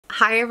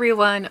Hi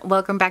everyone,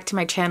 welcome back to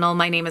my channel.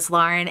 My name is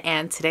Lauren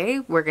and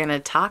today we're gonna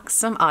talk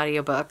some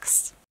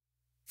audiobooks.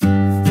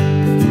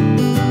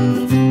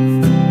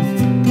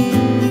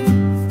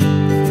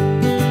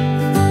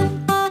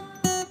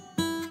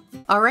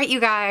 All right, you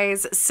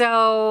guys,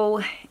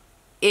 so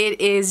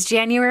it is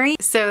January,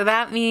 so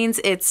that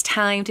means it's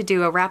time to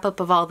do a wrap up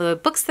of all the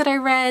books that I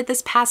read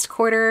this past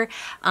quarter.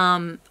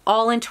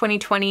 All in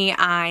 2020,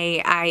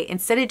 I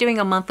instead of doing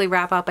a monthly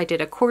wrap up, I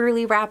did a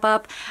quarterly wrap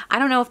up. I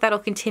don't know if that'll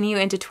continue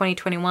into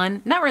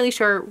 2021. Not really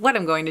sure what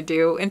I'm going to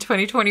do in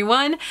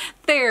 2021.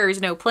 There's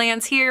no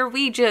plans here.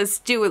 We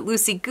just do it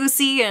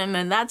loosey-goosey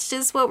and that's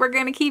just what we're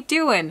gonna keep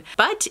doing.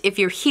 But if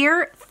you're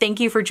here,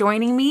 thank you for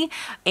joining me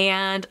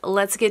and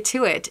let's get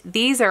to it.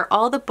 These are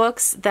all the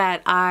books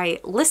that I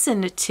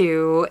listened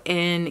to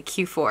in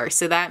Q4.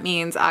 So that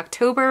means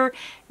October,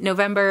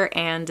 November,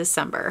 and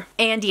December.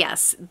 And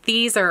yes,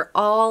 these are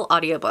all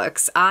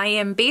audiobooks. I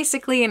am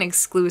basically an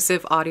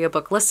exclusive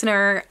audiobook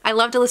listener. I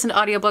love to listen to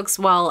audiobooks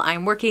while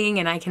I'm working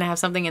and I can have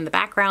something in the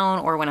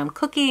background or when I'm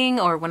cooking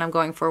or when I'm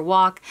going for a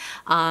walk.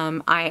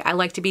 I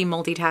like to be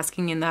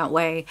multitasking in that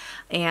way.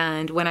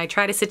 And when I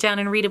try to sit down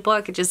and read a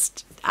book,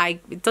 I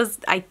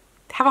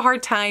have a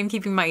hard time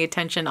keeping my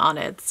attention on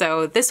it.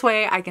 So this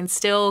way I can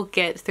still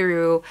get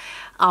through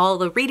all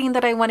the reading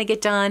that I want to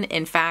get done.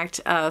 In fact,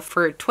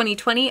 for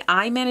 2020,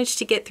 I managed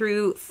to get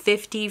through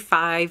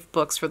 55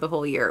 books for the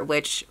whole year,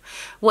 which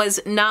was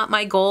not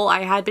my goal.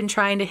 I had been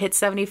trying to hit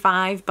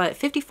 75, but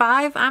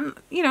 55,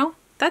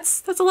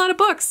 that's a lot of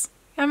books.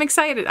 I'm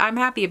excited. I'm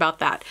happy about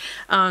that.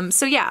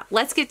 So yeah,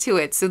 let's get to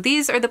it. So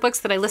these are the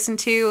books that I listened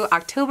to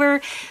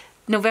October,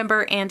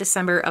 November, and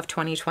December of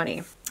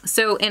 2020.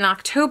 So in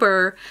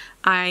October,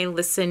 I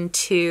listened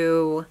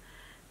to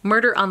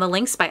Murder on the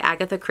Links by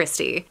Agatha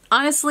Christie.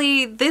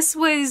 Honestly, this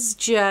was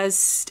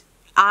just,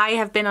 I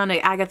have been on an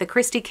Agatha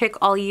Christie kick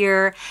all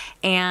year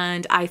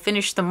and I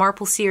finished the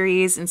Marple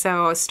series and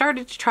so I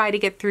started to try to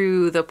get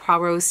through the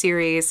Poirot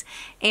series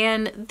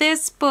and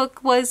this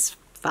book was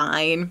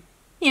fine.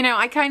 You know,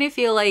 I kind of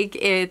feel like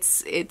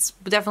it's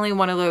definitely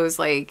one of those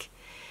like,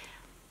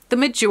 the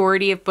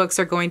majority of books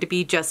are going to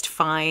be just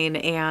fine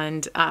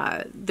and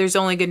there's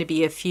only going to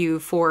be a few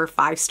 4 or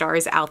 5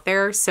 stars out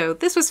there. So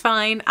this was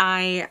fine.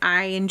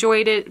 I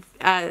enjoyed it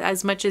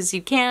as much as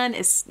you can.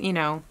 It's, you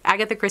know,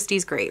 Agatha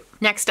Christie's great.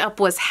 Next up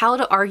was How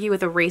to Argue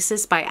with a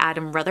Racist by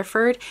Adam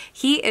Rutherford.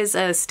 He is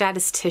a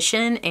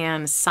statistician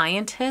and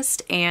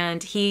scientist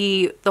and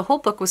the whole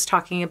book was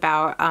talking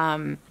about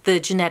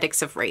the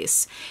genetics of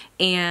race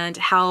and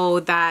how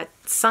that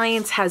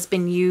science has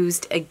been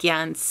used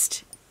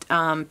against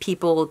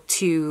people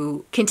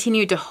to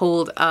continue to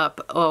hold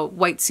up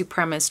white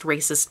supremacist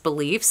racist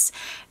beliefs.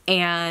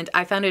 And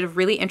I found it a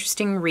really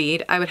interesting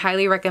read. I would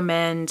highly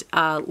recommend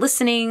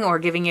listening or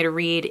giving it a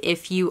read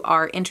if you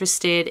are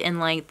interested in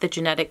like the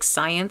genetic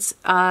science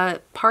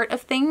part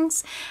of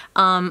things.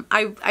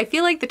 I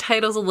feel like the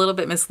title's a little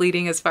bit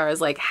misleading as far as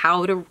like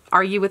how to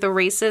argue with a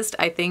racist.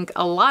 I think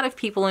a lot of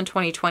people in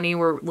 2020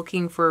 were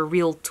looking for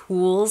real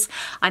tools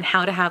on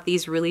how to have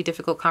these really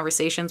difficult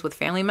conversations with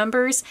family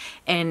members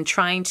and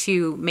trying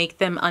to make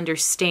them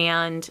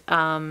understand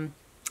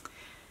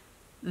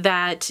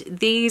that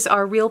these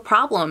are real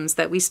problems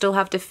that we still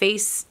have to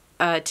face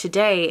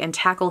today and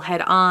tackle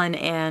head on.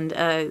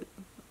 And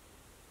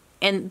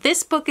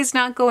this book is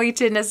not going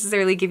to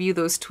necessarily give you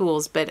those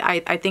tools, but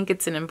I think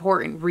it's an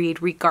important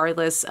read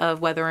regardless of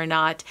whether or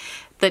not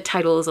the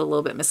title is a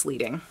little bit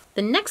misleading.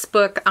 The next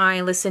book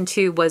I listened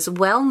to was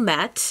Well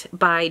Met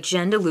by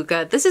Jen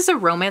DeLuca. This is a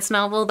romance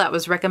novel that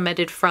was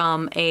recommended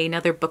from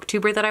another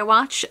booktuber that I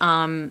watch.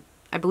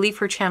 I believe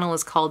her channel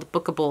is called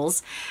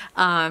Bookables.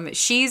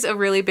 She's a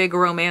really big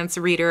romance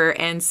reader,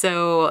 and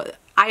so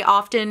I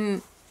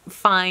often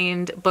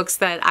find books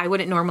that I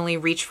wouldn't normally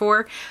reach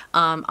for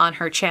on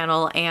her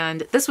channel,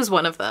 and this was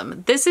one of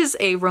them. This is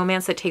a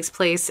romance that takes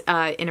place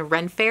in a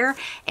Ren fair,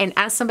 and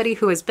as somebody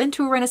who has been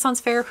to a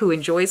Renaissance fair, who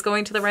enjoys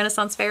going to the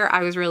Renaissance fair,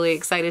 I was really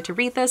excited to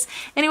read this,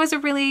 and it was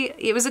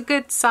a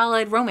good,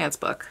 solid romance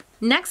book.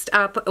 Next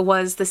up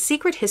was The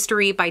Secret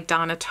History by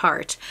Donna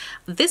Tartt.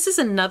 This is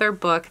another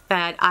book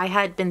that I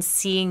had been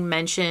seeing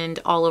mentioned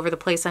all over the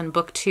place on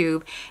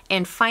BookTube,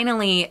 and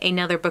finally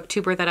another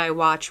booktuber that I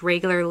watch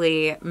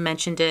regularly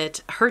mentioned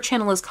it. Her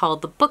channel is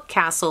called The Book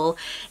Castle,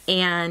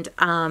 and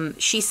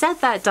she said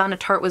that Donna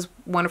Tartt was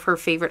one of her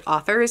favorite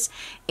authors,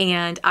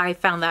 and I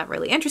found that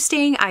really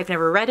interesting. I've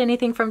never read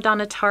anything from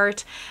Donna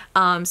Tartt,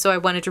 so I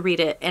wanted to read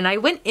it. And I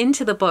went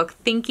into the book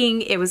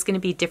thinking it was going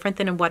to be different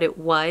than what it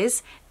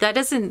was. That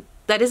isn't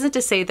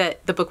to say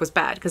that the book was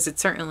bad, because it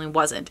certainly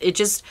wasn't. It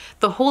just,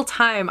 the whole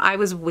time I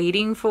was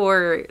waiting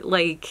for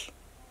like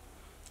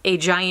a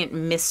giant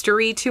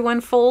mystery to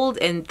unfold,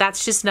 and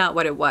that's just not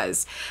what it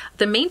was.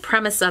 The main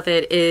premise of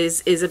it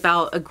is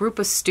about a group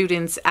of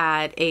students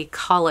at a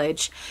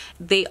college.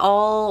 They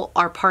all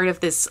are part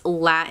of this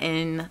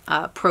Latin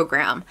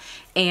program,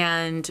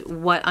 and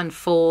what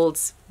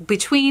unfolds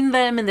between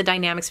them and the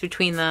dynamics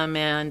between them,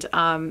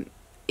 and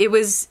it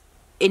was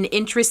an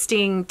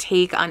interesting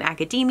take on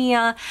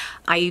academia.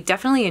 I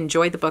definitely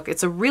enjoyed the book.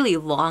 It's a really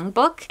long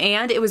book,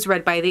 and it was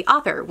read by the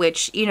author,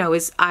 which, you know,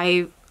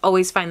 I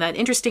always find that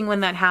interesting when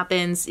that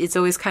happens. It's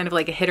always kind of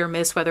like a hit or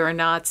miss whether or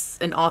not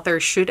an author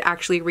should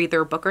actually read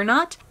their book or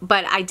not.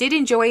 But I did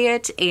enjoy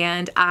it,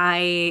 and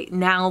I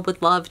now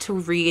would love to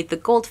read The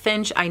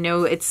Goldfinch. I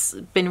know it's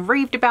been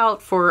raved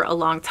about for a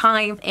long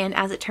time, and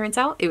as it turns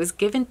out, it was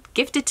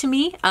gifted to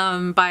me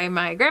by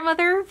my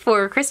grandmother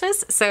for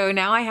Christmas. So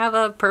now I have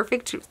a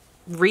perfect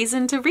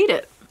reason to read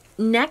it.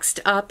 Next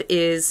up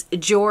is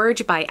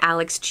George by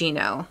Alex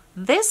Gino.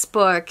 This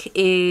book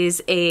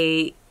is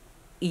a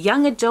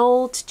young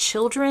adult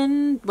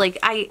children, like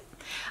I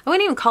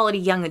wouldn't even call it a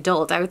young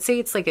adult. I would say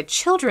it's like a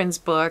children's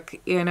book,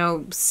 you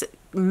know,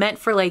 meant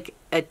for like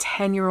a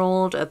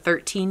 10-year-old, a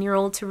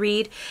 13-year-old to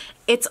read.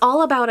 It's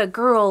all about a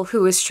girl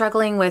who is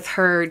struggling with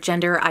her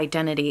gender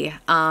identity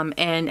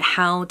and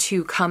how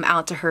to come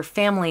out to her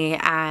family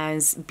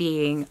as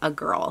being a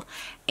girl.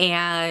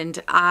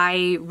 And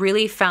I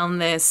really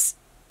found this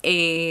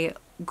a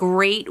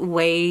great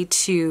way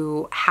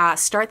to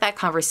start that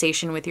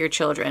conversation with your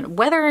children,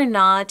 whether or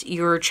not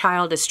your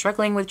child is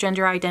struggling with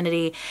gender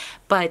identity,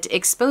 but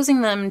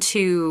exposing them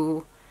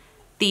to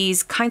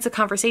these kinds of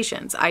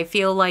conversations. I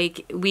feel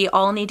like we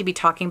all need to be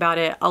talking about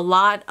it.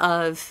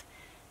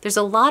 There's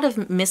a lot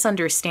of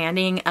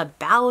misunderstanding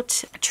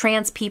about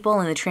trans people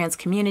and the trans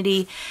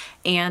community.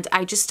 And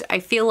I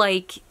feel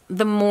like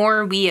the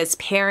more we as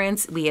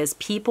parents, we as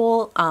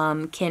people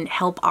can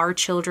help our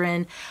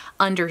children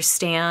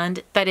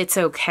understand that it's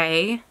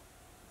okay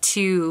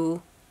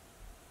to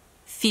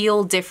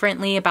feel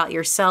differently about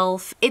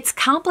yourself. It's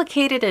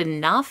complicated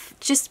enough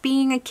just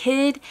being a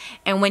kid.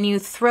 And when you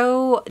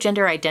throw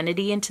gender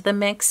identity into the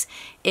mix,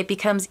 it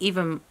becomes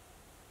even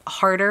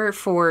harder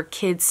for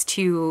kids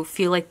to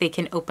feel like they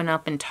can open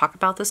up and talk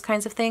about those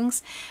kinds of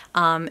things.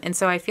 And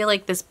so I feel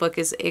like this book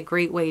is a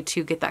great way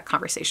to get that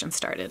conversation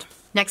started.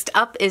 Next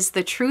up is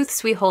The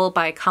Truths We Hold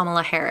by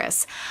Kamala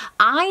Harris.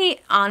 I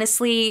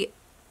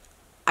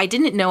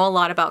didn't know a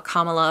lot about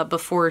Kamala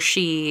before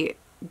she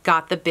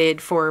got the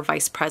bid for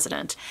vice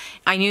president.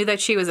 I knew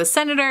that she was a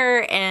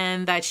senator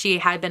and that she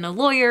had been a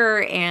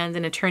lawyer and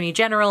an attorney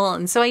general.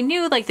 And so I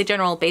knew like the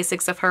general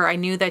basics of her. I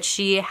knew that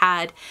she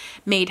had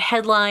made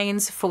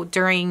headlines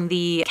during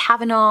the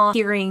Kavanaugh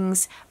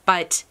hearings,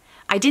 but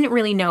I didn't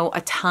really know a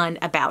ton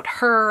about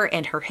her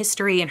and her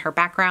history and her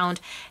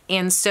background.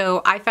 And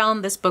so I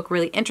found this book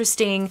really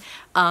interesting.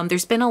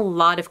 There's been a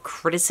lot of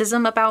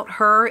criticism about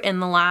her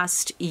in the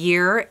last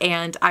year,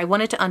 and I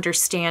wanted to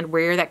understand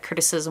where that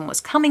criticism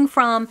was coming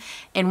from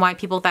and why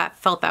people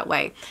felt that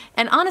way.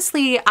 And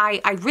honestly,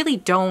 I really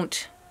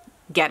don't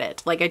get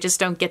it. Like, I just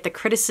don't get the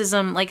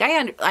criticism. Like,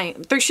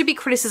 there should be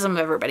criticism of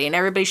everybody, and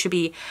everybody should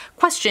be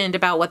questioned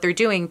about what they're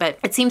doing, but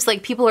it seems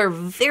like people are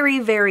very,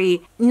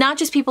 very, not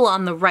just people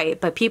on the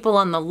right, but people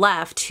on the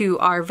left who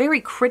are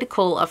very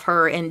critical of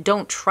her and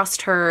don't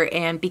trust her,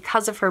 and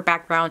because of her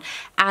background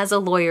as a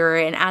lawyer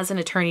and as an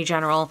attorney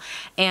general.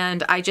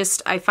 And I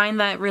find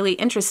that really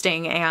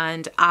interesting,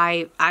 and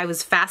I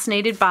was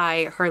fascinated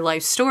by her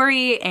life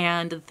story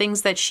and the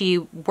things that she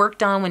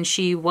worked on when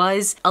she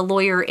was a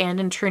lawyer and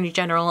an attorney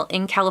general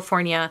in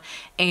California,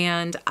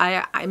 and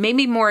I made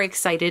me more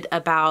excited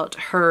about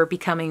her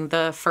becoming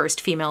the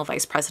first female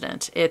vice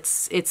president.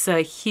 It's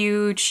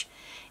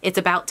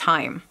about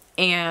time,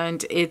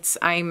 and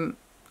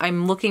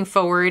I'm looking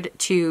forward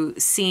to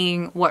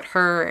seeing what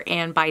her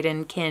and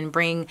Biden can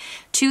bring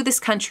to this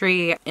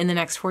country in the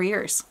next 4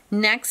 years.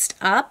 Next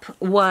up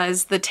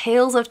was The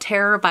Tales of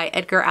Terror by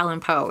Edgar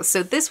Allan Poe.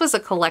 So this was a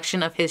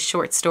collection of his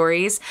short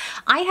stories.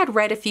 I had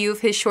read a few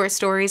of his short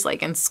stories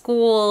like in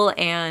school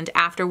and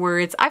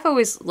afterwards. I've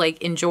always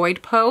like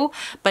enjoyed Poe,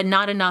 but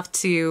not enough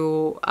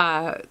to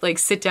like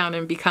sit down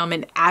and become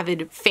an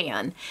avid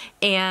fan.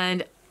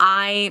 And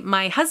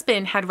my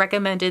husband had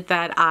recommended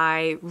that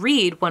I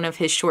read one of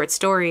his short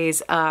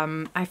stories.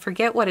 I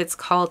forget what it's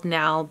called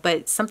now,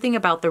 but something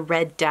about the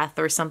Red Death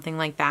or something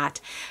like that.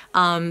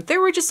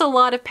 There were just a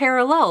lot of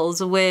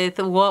parallels with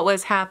what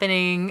was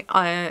happening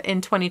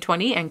in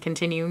 2020 and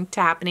continuing to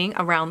happening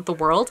around the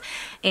world.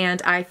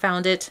 And I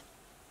found it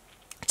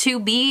to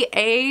be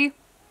a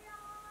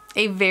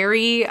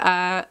very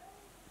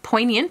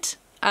poignant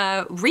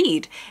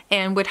read,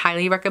 and would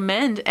highly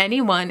recommend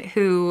anyone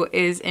who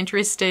is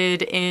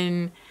interested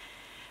in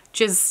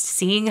just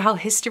seeing how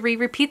history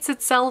repeats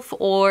itself,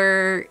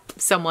 or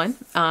someone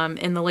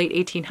in the late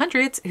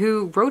 1800s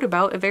who wrote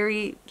about a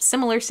very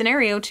similar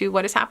scenario to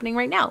what is happening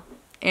right now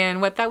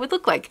and what that would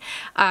look like.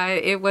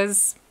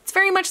 It's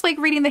very much like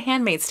reading The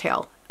Handmaid's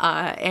Tale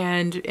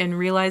and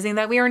realizing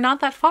that we are not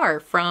that far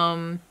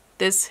from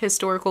this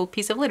historical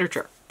piece of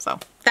literature. So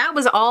that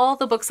was all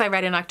the books I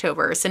read in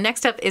October. So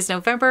next up is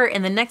November,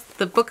 and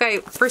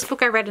the first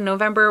book I read in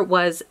November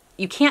was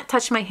You Can't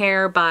Touch My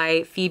Hair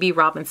by Phoebe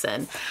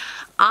Robinson.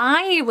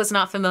 I was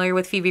not familiar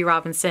with Phoebe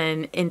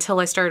Robinson until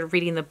I started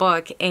reading the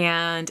book,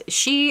 and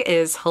she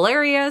is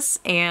hilarious,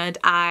 and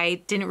I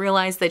didn't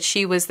realize that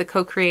she was the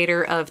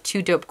co-creator of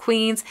Two Dope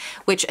Queens,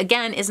 which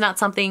again is not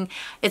something,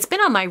 it's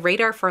been on my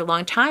radar for a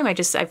long time. I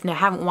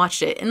haven't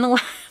watched it. And the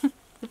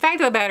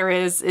fact of the matter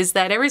is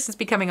that ever since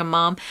becoming a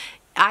mom,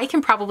 I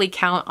can probably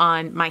count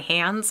on my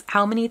hands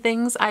how many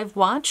things I've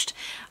watched.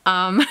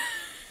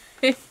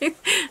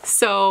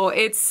 So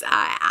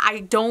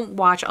I don't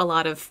watch a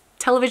lot of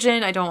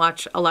television. I don't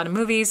watch a lot of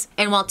movies.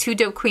 And while Two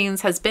Dope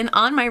Queens has been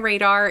on my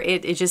radar,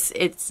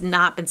 it's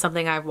not been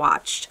something I've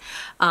watched,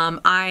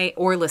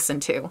 or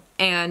listened to.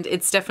 And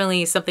it's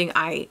definitely something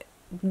I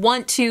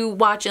want to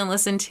watch and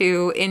listen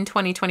to in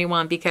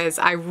 2021 because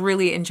I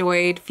really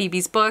enjoyed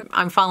Phoebe's book.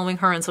 I'm following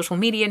her on social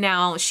media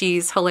now.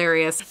 She's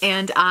hilarious,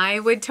 and I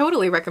would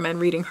totally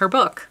recommend reading her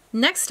book.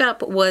 Next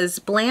up was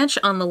Blanche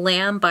on the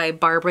Lam by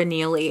Barbara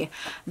Neely.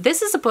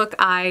 This is a book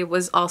I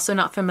was also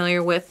not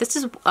familiar with. This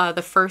is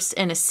the first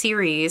in a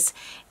series,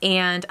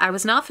 and I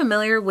was not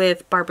familiar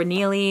with Barbara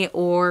Neely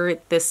or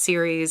this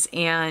series,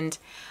 and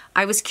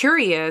I was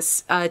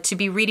curious to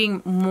be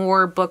reading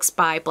more books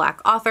by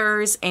Black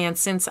authors, and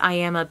since I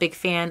am a big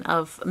fan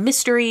of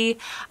mystery,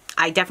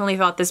 I definitely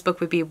thought this book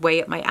would be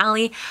way up my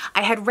alley.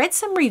 I had read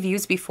some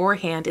reviews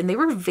beforehand, and they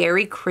were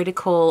very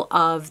critical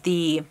of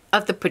the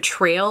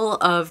portrayal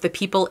of the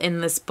people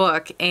in this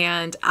book,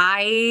 and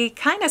I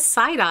kind of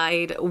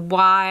side-eyed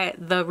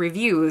the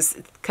reviews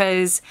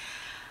because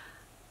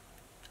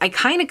I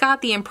kind of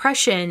got the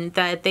impression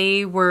that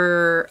they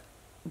were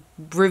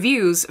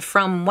reviews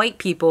from white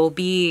people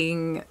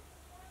being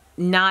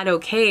not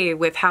okay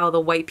with how the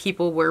white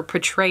people were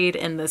portrayed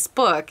in this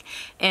book.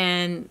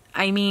 And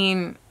I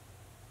mean,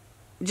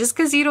 just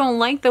because you don't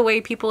like the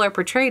way people are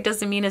portrayed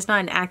doesn't mean it's not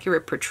an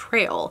accurate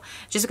portrayal.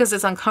 Just because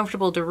it's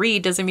uncomfortable to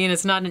read doesn't mean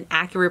it's not an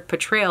accurate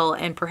portrayal.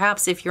 And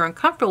perhaps if you're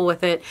uncomfortable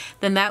with it,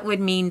 then that would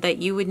mean that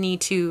you would need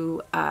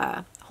to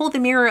hold the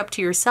mirror up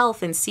to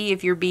yourself and see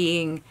if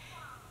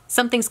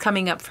something's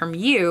coming up from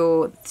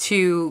you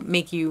to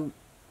make you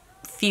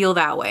feel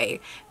that way.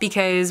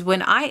 Because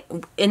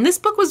and this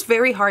book was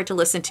very hard to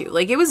listen to.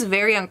 Like, it was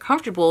very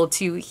uncomfortable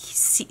to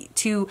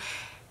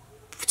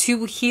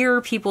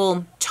hear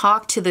people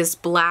talk to this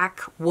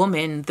Black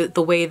woman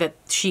the way that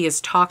she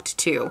is talked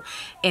to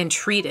and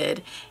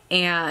treated,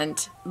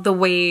 and the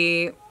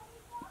way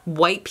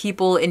white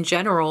people in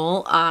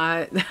general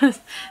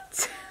have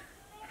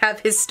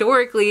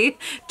historically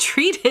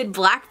treated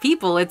Black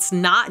people. It's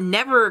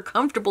never a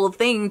comfortable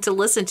thing to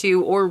listen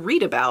to or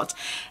read about.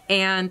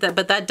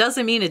 But that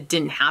doesn't mean it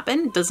didn't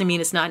happen. Doesn't mean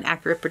it's not an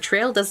accurate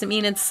portrayal. Doesn't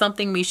mean it's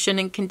something we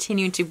shouldn't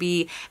continue to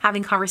be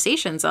having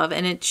conversations of,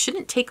 and it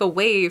shouldn't take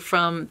away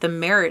from the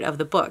merit of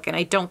the book. And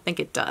I don't think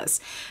it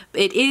does.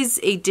 It is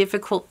a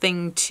difficult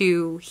thing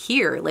to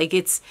hear. Like,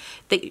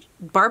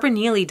 Barbara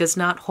Neely does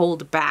not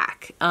hold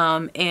back.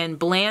 And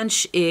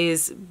Blanche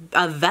is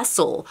a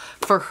vessel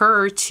for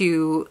her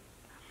to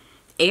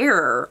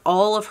air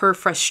all of her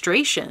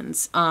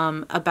frustrations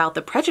about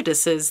the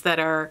prejudices that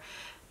are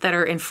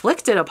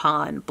inflicted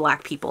upon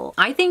Black people.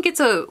 I think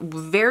it's an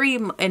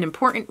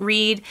important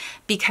read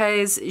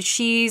because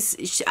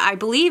I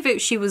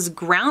believe she was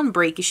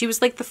groundbreaking. She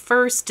was like the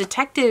first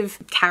detective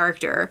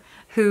character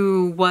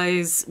who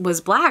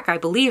was Black, I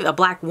believe, a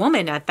Black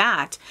woman at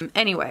that.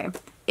 Anyway,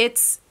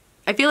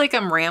 I feel like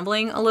I'm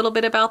rambling a little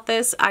bit about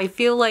this. I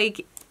feel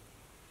like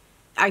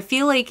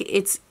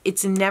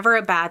it's never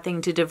a bad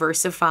thing to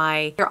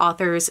diversify your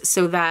authors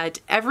so that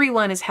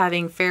everyone is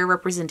having fair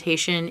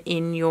representation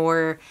in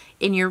your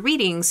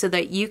reading, so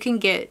that you can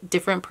get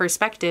different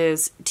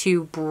perspectives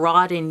to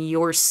broaden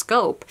your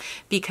scope,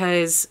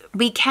 because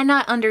we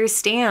cannot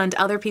understand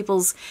other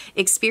people's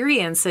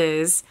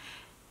experiences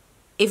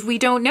if we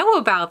don't know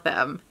about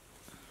them.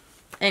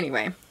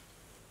 Anyway,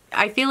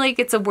 I feel like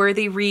it's a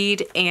worthy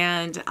read,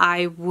 and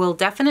I will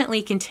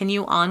definitely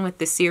continue on with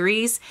the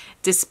series,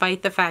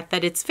 despite the fact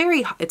that it's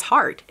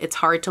hard. It's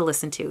hard to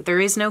listen to. There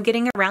is no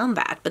getting around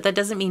that, but that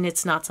doesn't mean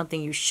it's not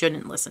something you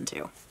shouldn't listen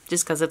to,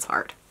 just because it's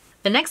hard.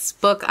 The next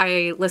book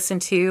I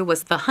listened to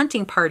was The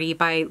Hunting Party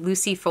by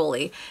Lucy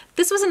Foley.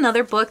 This was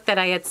another book that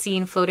I had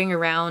seen floating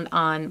around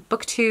on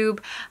BookTube.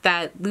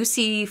 That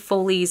Lucy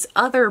Foley's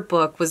other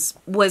book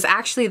was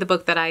actually the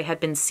book that I had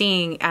been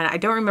seeing, and I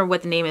don't remember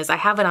what the name is. I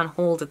have it on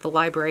hold at the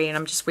library, and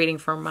I'm just waiting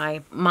for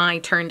my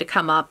turn to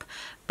come up.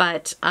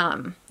 But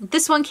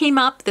this one came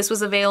up, this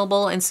was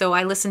available, and so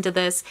I listened to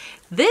this.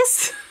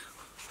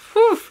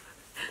 Whew,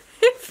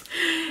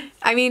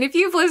 I mean, if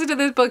you've listened to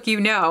this book, you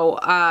know,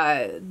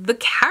 the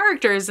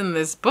characters in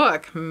this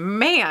book,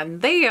 man,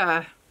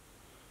 they're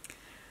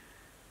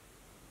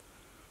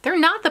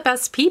not the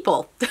best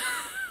people.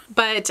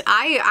 But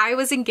I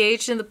was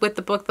engaged with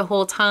the book the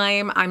whole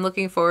time. I'm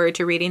looking forward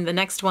to reading the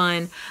next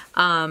one.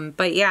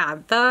 But yeah,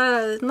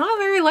 not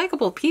very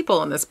likable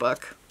people in this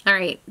book. All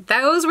right,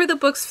 those were the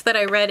books that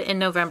I read in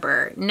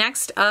November.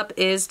 Next up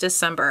is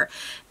December.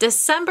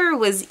 December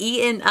was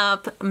eaten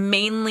up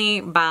mainly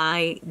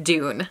by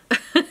Dune.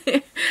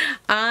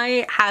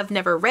 I have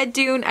never read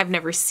Dune. I've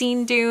never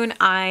seen Dune.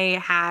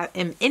 I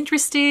am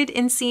interested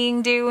in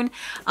seeing Dune.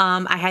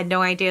 I had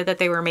no idea that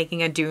they were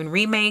making a Dune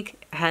remake.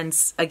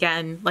 Hence,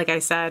 again, like I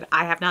said,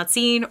 I have not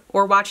seen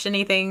or watched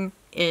anything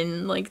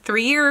in like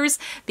 3 years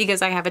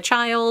because I have a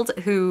child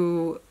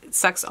who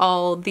sucks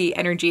all the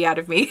energy out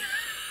of me.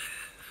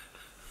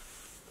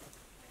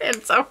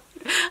 And so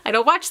I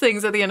don't watch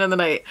things at the end of the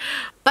night.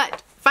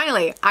 But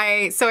finally,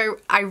 I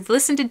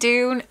listened to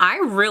Dune. I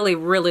really,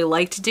 really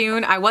liked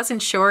Dune. I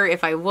wasn't sure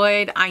if I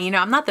would.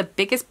 I'm not the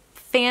biggest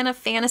fan of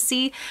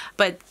fantasy,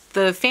 but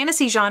the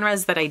fantasy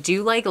genres that I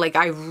do like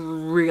I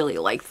really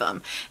like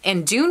them.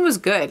 And Dune was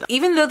good.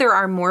 Even though there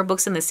are more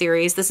books in the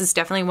series, this is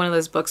definitely one of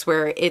those books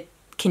where it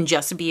can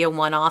just be a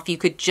one-off. You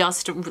could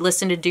just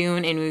listen to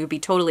Dune and we would be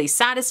totally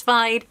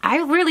satisfied. I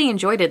really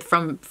enjoyed it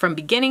from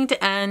beginning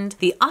to end.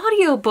 The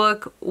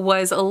audiobook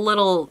was a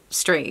little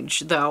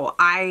strange though.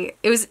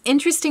 It was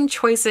interesting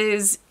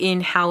choices in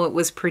how it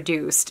was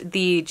produced.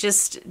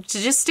 Just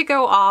to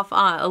go off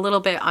a little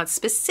bit on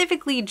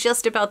specifically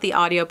just about the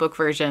audiobook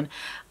version.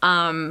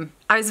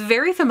 I was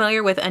very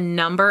familiar with a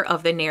number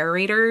of the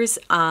narrators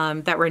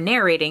that were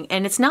narrating,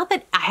 and it's not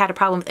that I had a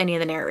problem with any of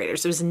the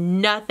narrators. There was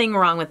nothing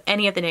wrong with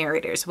any of the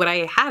narrators. What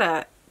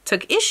I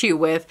took issue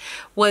with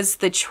was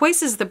the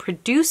choices the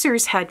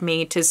producers had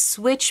made to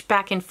switch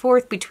back and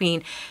forth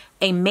between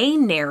a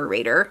main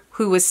narrator,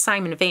 who was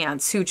Simon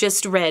Vance, who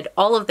just read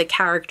all of the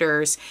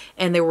characters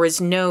and there was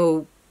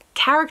no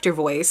character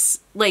voice.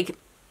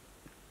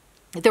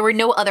 There were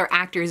no other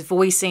actors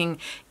voicing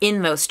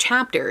in those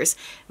chapters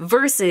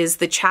versus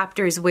the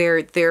chapters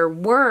where there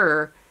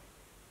were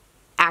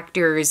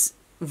actors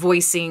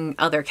voicing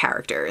other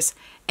characters.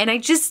 And I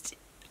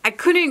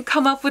couldn't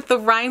come up with the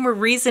rhyme or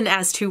reason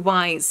as to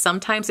why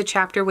sometimes a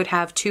chapter would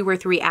have 2 or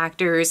 3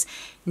 actors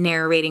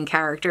narrating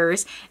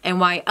characters and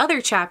why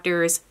other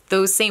chapters,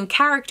 those same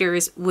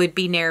characters would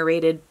be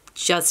narrated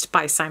just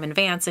by Simon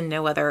Vance and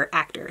no other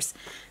actors.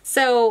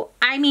 So,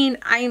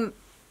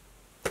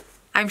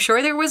 I'm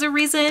sure there was a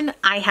reason.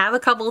 I have a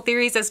couple of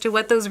theories as to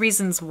what those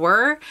reasons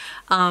were.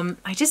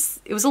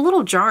 It was a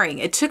little jarring.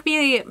 It took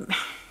me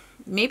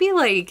maybe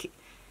like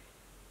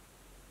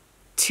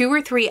 2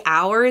 or 3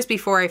 hours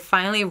before I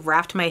finally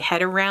wrapped my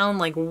head around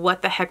like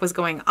what the heck was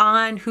going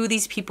on, who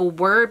these people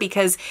were,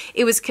 because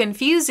it was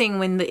confusing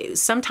when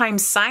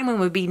sometimes Simon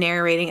would be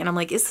narrating and I'm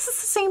like, is this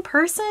the same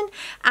person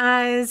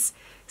as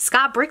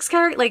Scott Brick's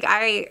character?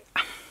 It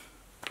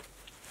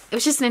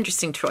was just an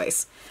interesting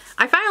choice.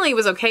 I finally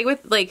was okay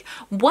with,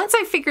 once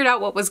I figured out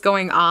what was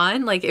going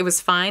on, it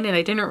was fine and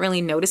I didn't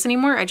really notice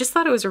anymore. I just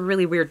thought it was a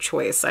really weird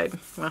choice.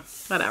 Well,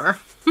 whatever.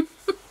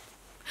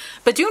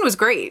 But Dune was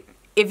great.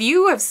 If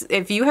you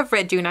have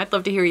read Dune, I'd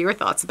love to hear your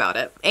thoughts about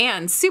it.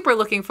 And super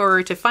looking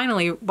forward to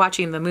finally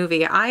watching the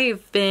movie.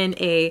 I've been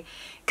a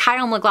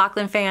Kyle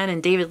MacLachlan fan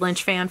and David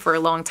Lynch fan for a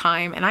long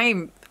time. And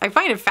I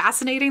find it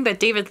fascinating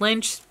that David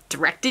Lynch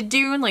directed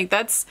Dune.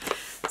 That's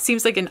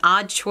seems like an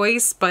odd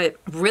choice, but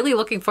really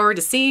looking forward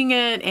to seeing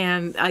it,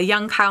 and a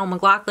young Kyle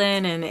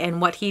MacLachlan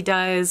and what he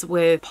does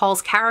with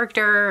Paul's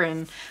character.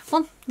 And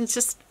well, it's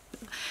just,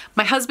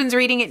 my husband's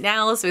reading it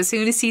now, so as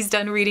soon as he's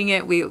done reading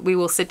it, we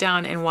will sit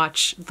down and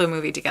watch the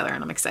movie together,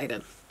 and I'm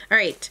excited. All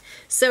right,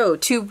 so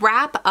to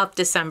wrap up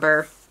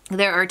December,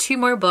 there are 2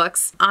 more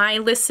books. I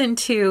listened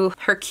to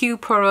Hercule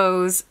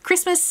Poirot's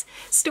Christmas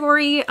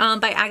Story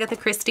by Agatha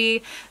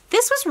Christie.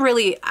 This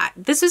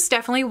was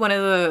definitely one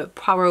of the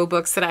Poirot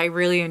books that I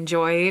really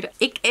enjoyed.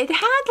 It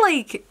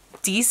had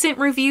decent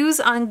reviews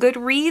on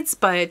Goodreads,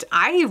 but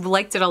I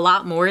liked it a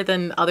lot more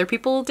than other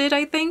people did,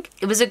 I think.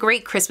 It was a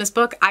great Christmas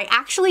book. I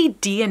actually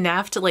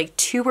DNF'd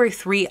 2 or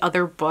 3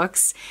 other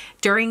books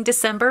during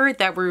December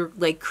that were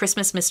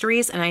Christmas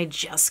mysteries, and I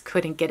just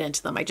couldn't get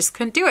into them. I just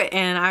couldn't do it.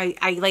 And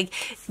I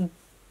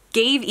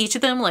gave each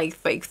of them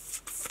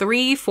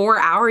 3-4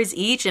 hours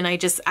each, and I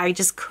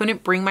just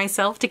couldn't bring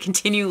myself to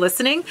continue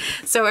listening.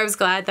 So I was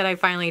glad that I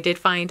finally did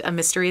find a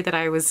mystery that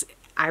I was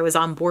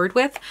on board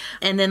with.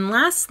 And then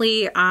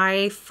lastly,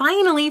 I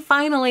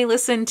finally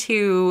listened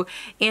to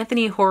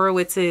Anthony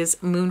Horowitz's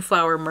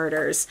Moonflower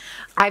Murders.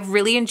 I've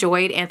really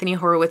enjoyed Anthony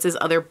Horowitz's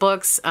other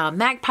books,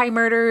 Magpie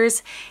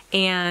Murders,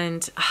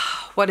 and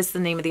what is the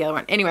name of the other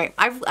one? Anyway,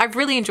 I've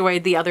really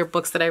enjoyed the other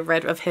books that I've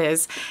read of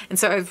his. And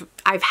so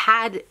I've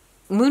had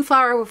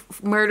Moonflower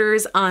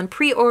Murders on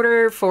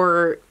pre-order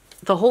for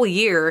the whole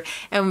year,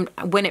 and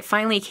when it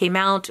finally came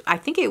out, I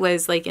think it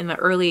was in the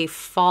early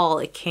fall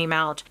it came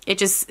out. It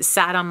just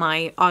sat on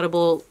my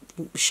Audible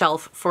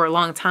shelf for a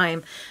long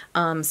time,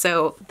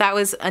 so that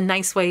was a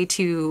nice way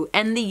to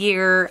end the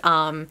year.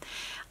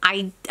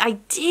 I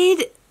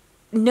did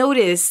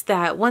notice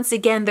that once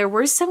again there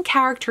were some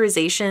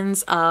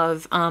characterizations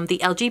of the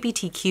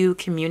LGBTQ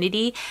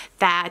community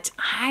that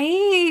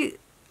I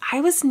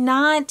was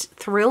not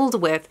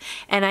thrilled with,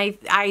 and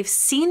I've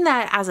seen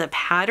that as a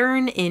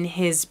pattern in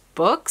his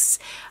books.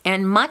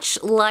 And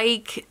much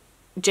like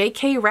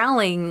J.K.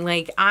 Rowling,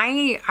 like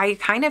I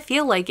kind of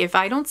feel like if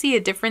I don't see a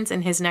difference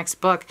in his next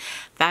book,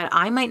 that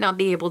I might not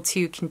be able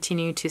to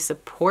continue to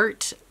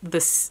support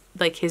this,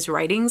 like his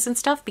writings and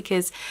stuff,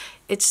 because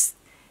it's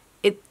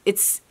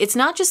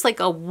not just like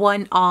a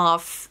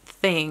one-off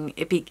thing.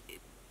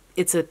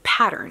 It's a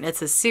pattern.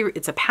 It's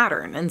a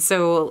pattern. And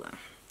so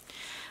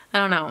I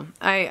don't know.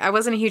 I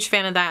wasn't a huge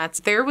fan of that.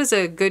 There was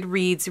a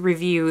Goodreads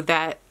review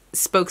that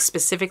spoke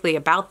specifically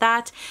about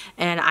that,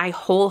 and I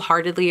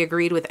wholeheartedly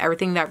agreed with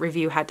everything that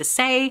review had to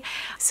say.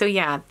 So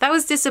yeah, that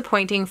was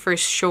disappointing for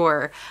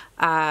sure.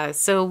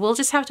 So we'll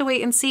just have to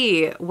wait and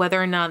see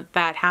whether or not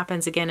that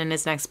happens again in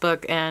his next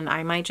book. And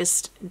I might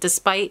just,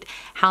 despite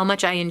how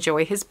much I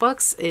enjoy his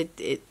books,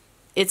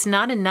 it's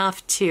not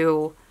enough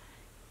to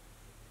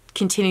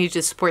continue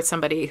to support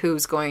somebody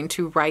who's going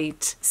to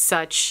write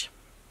such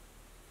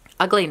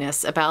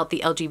ugliness about the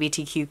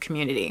LGBTQ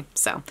community.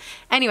 So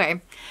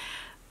anyway,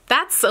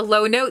 that's a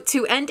low note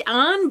to end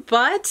on,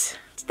 but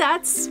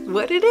that's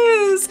what it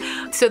is.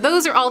 So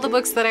those are all the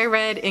books that I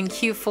read in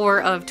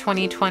Q4 of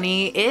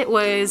 2020. It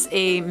was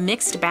a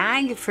mixed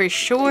bag for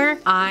sure.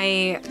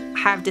 I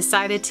have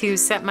decided to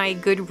set my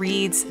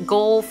Goodreads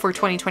goal for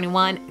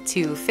 2021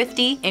 to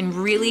 50 and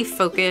really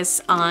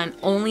focus on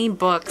only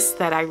books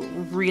that I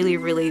really,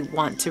 really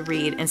want to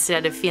read,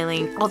 instead of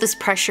feeling all this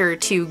pressure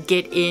to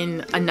get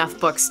in enough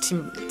books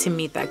to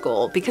meet that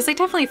goal, because I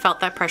definitely felt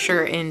that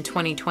pressure in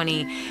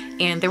 2020.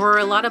 And there were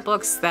a lot of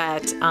books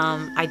that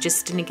I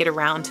just didn't get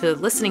around to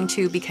listening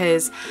to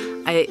because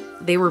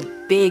they were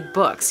big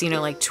books, you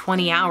know, like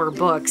 20-hour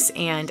books,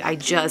 and I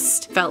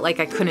just felt like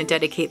I couldn't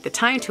dedicate the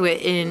time to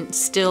it and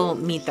still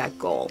meet that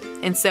goal.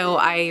 And so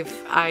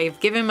I've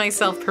given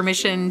myself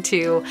permission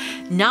to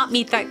not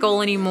meet that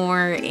goal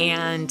anymore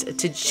and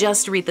to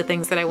just read the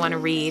things that I want to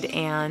read.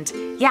 And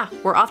yeah,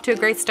 we're off to a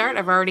great start.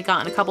 I've already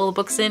gotten a couple of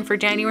books in for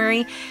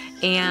January,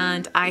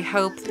 and I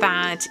hope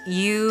that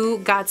you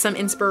got some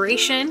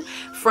inspiration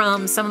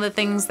from some of the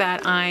things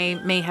that I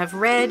may have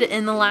read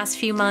in the last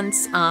few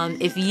months.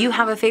 If you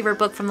have a favorite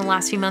book from the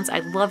last few months,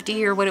 I'd love to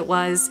hear what it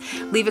was.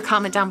 Leave a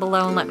comment down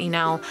below and let me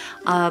know.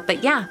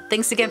 But yeah,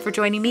 thanks again for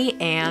joining me,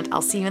 and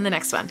I'll see you in the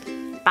next one.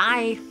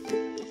 Bye.